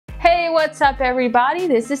what's up everybody?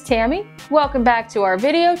 This is Tammy. Welcome back to our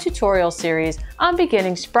video tutorial series on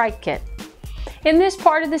beginning SpriteKit. In this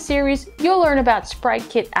part of the series, you'll learn about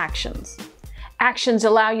SpriteKit Actions. Actions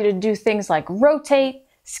allow you to do things like rotate,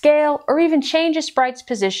 scale, or even change a sprite's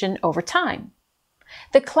position over time.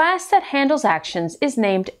 The class that handles actions is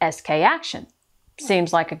named SKAction.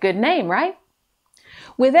 Seems like a good name, right?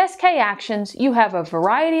 With SKActions, you have a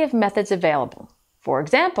variety of methods available. For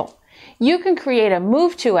example, you can create a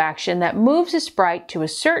move to action that moves a sprite to a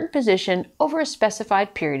certain position over a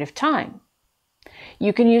specified period of time.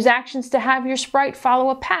 You can use actions to have your sprite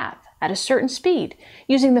follow a path at a certain speed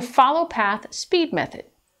using the follow path speed method.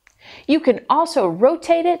 You can also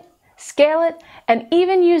rotate it, scale it, and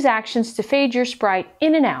even use actions to fade your sprite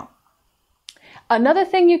in and out. Another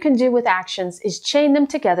thing you can do with actions is chain them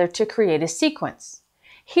together to create a sequence.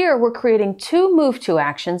 Here we're creating two move to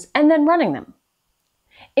actions and then running them.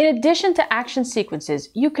 In addition to action sequences,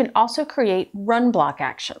 you can also create run block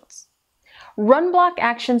actions. Run block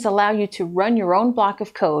actions allow you to run your own block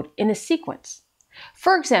of code in a sequence.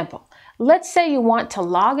 For example, let's say you want to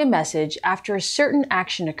log a message after a certain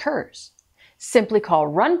action occurs. Simply call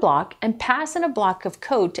run block and pass in a block of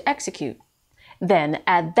code to execute. Then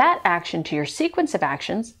add that action to your sequence of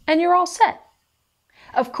actions and you're all set.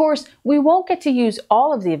 Of course, we won't get to use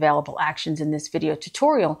all of the available actions in this video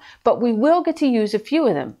tutorial, but we will get to use a few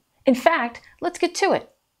of them. In fact, let's get to it.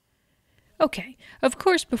 Okay, of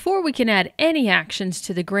course, before we can add any actions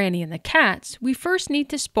to the granny and the cats, we first need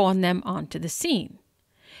to spawn them onto the scene.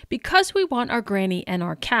 Because we want our granny and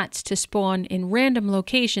our cats to spawn in random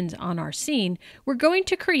locations on our scene, we're going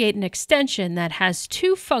to create an extension that has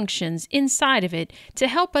two functions inside of it to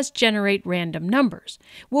help us generate random numbers.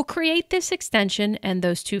 We'll create this extension and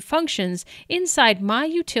those two functions inside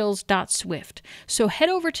myutils.swift. So head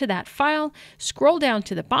over to that file, scroll down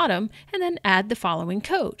to the bottom, and then add the following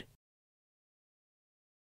code.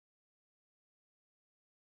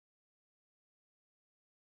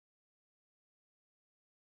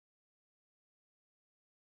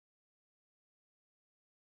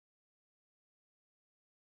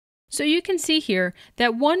 So you can see here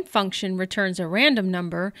that one function returns a random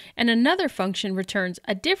number and another function returns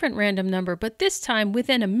a different random number, but this time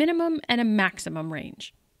within a minimum and a maximum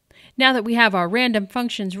range. Now that we have our random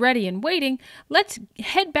functions ready and waiting, let's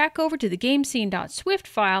head back over to the gamescene.swift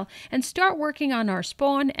file and start working on our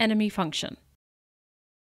spawn enemy function.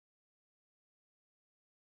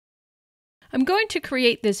 I'm going to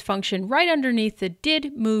create this function right underneath the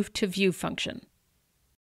didMoveToView function.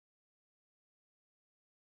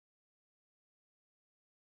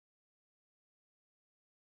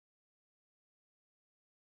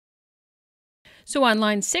 So on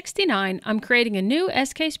line 69, I'm creating a new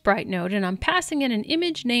SKSprite node and I'm passing in an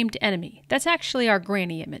image named enemy. That's actually our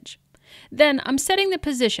granny image. Then I'm setting the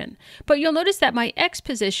position, but you'll notice that my X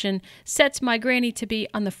position sets my granny to be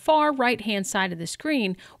on the far right-hand side of the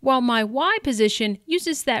screen, while my Y position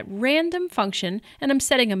uses that random function, and I'm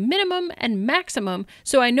setting a minimum and maximum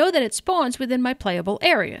so I know that it spawns within my playable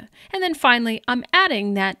area. And then finally, I'm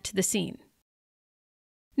adding that to the scene.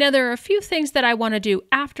 Now there are a few things that I want to do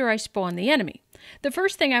after I spawn the enemy. The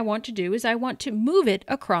first thing I want to do is I want to move it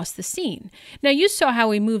across the scene. Now you saw how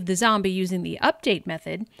we moved the zombie using the update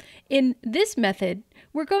method. In this method,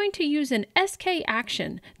 we're going to use an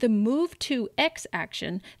SKAction, the move to X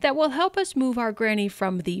action, that will help us move our granny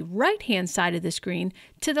from the right-hand side of the screen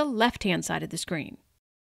to the left-hand side of the screen.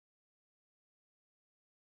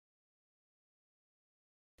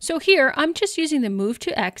 So here, I'm just using the move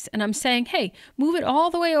to X and I'm saying, hey, move it all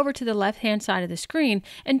the way over to the left-hand side of the screen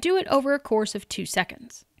and do it over a course of 2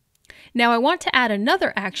 seconds. Now I want to add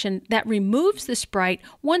another action that removes the sprite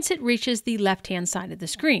once it reaches the left-hand side of the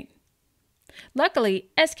screen. Luckily,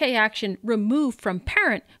 SKAction remove from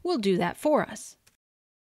parent will do that for us.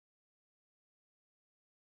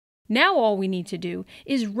 Now all we need to do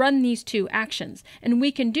is run these two actions, and we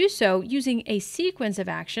can do so using a sequence of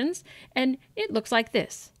actions, and it looks like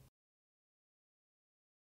this.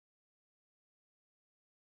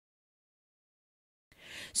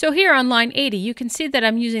 So here on line 80, you can see that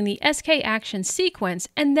I'm using the SKAction sequence,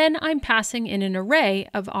 and then I'm passing in an array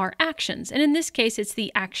of our actions. And in this case, it's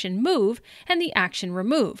the action move and the action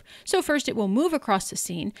remove. So first it will move across the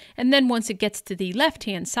scene, and then once it gets to the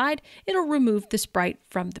left-hand side, it'll remove the sprite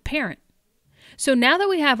from the parent. So now that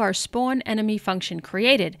we have our spawn enemy function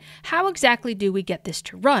created, how exactly do we get this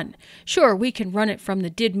to run? Sure, we can run it from the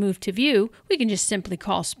didMoveToView. We can just simply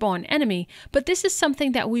call spawn enemy, but this is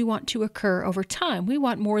something that we want to occur over time. We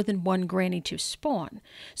want more than one granny to spawn.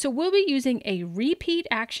 So we'll be using a repeat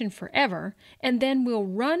action forever, and then we'll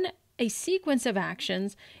run a sequence of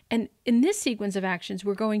actions, and in this sequence of actions,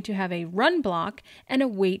 we're going to have a run block and a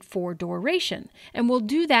wait for duration, and we'll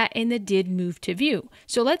do that in the did move to view.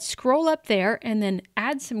 So let's scroll up there and then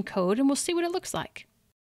add some code, and we'll see what it looks like.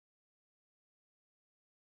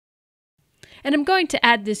 And I'm going to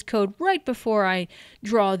add this code right before I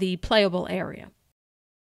draw the playable area.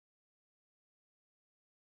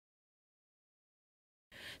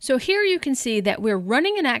 So here you can see that we're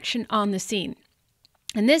running an action on the scene.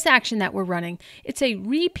 And this action that we're running, it's a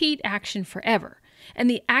repeat action forever. And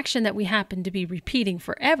the action that we happen to be repeating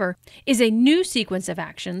forever is a new sequence of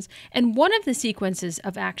actions. And one of the sequences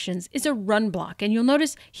of actions is a run block. And you'll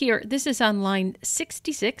notice here, this is on line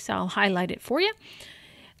 66. I'll highlight it for you.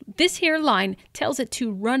 This here line tells it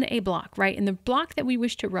to run a block, right? And the block that we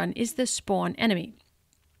wish to run is the spawn enemy.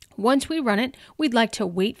 Once we run it, we'd like to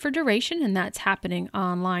wait for duration, and that's happening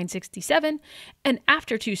on line 67. And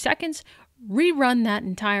after 2 seconds, rerun that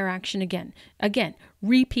entire action again. Again,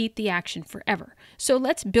 repeat the action forever. So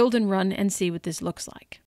let's build and run and see what this looks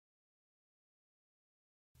like.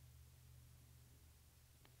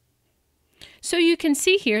 So you can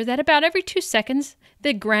see here that about every 2 seconds,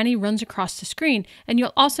 the granny runs across the screen, and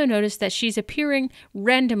you'll also notice that she's appearing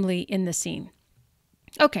randomly in the scene.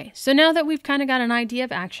 Okay, so now that we've kind of got an idea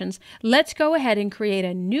of actions, let's go ahead and create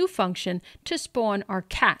a new function to spawn our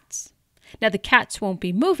cats. Now the cats won't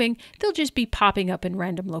be moving, they'll just be popping up in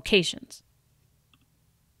random locations.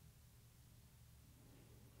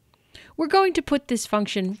 We're going to put this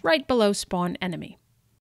function right below spawn enemy.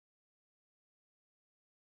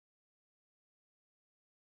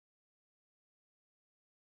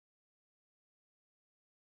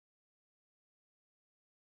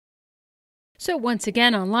 So once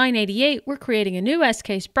again on line 88, we're creating a new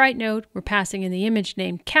SK_Sprite node. We're passing in the image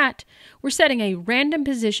named cat. We're setting a random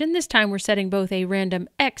position. This time we're setting both a random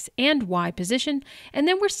X and Y position. And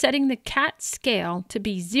then we're setting the cat scale to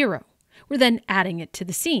be 0. We're then adding it to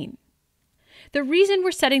the scene. The reason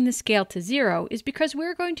we're setting the scale to 0 is because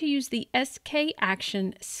we're going to use the SK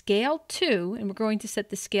action scale to, and we're going to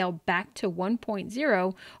set the scale back to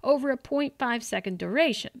 1.0 over a 0.5 second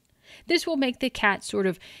duration. This will make the cat sort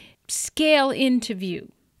of scale into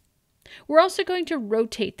view. We're also going to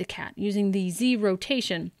rotate the cat using the Z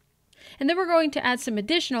rotation. And then we're going to add some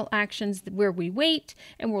additional actions where we wait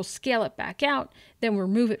and we'll scale it back out, then we'll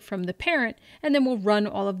remove it from the parent, and then we'll run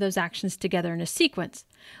all of those actions together in a sequence.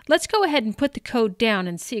 Let's go ahead and put the code down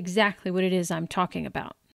and see exactly what it is I'm talking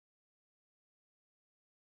about.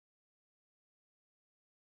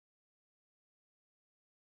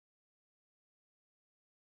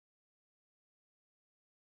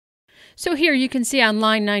 So here you can see on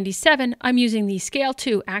line 97, I'm using the scale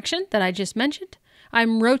to action that I just mentioned.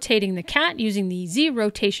 I'm rotating the cat using the Z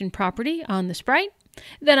rotation property on the sprite.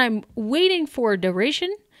 Then I'm waiting for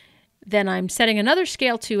duration. Then I'm setting another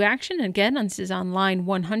scale to action. Again, this is on line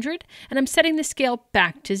 100. And I'm setting the scale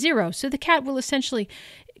back to 0. So the cat will essentially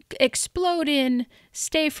explode in,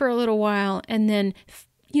 stay for a little while, and then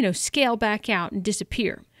scale back out and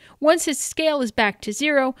disappear. Once his scale is back to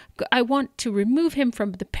 0, I want to remove him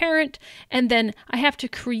from the parent, and then I have to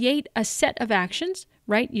create a set of actions,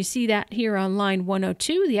 right? You see that here on line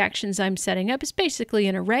 102. The actions I'm setting up is basically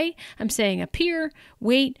an array. I'm saying appear,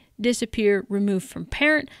 wait, disappear, remove from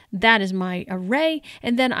parent. That is my array,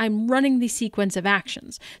 and then I'm running the sequence of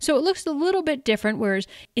actions. So it looks a little bit different, whereas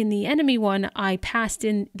in the enemy one, I passed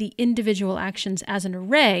in the individual actions as an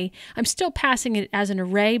array. I'm still passing it as an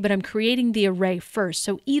array, but I'm creating the array first,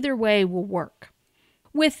 so either way will work.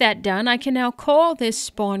 With that done, I can now call this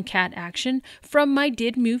spawn cat action from my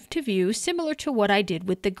did move to view, similar to what I did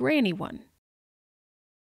with the granny one.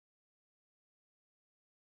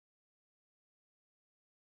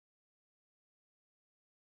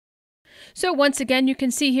 So once again, you can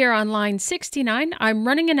see here on line 69, I'm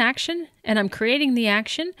running an action and I'm creating the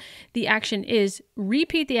action. The action is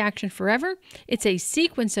repeat the action forever. It's a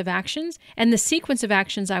sequence of actions, and the sequence of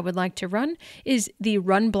actions I would like to run is the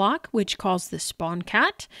run block, which calls the spawn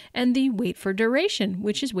cat, and the wait for duration,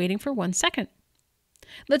 which is waiting for 1 second.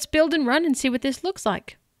 Let's build and run and see what this looks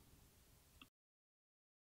like.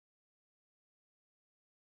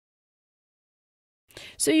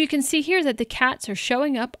 So you can see here that the cats are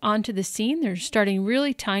showing up onto the scene. They're starting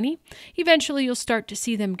really tiny. Eventually you'll start to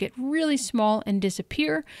see them get really small and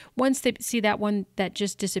disappear once they see that one that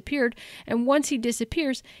just disappeared. And once he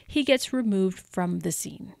disappears, he gets removed from the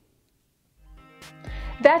scene.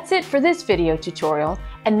 That's it for this video tutorial,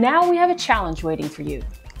 and now we have a challenge waiting for you.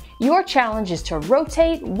 Your challenge is to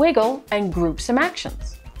rotate, wiggle, and group some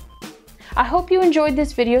actions. I hope you enjoyed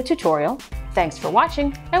this video tutorial. Thanks for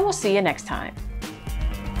watching, and we'll see you next time.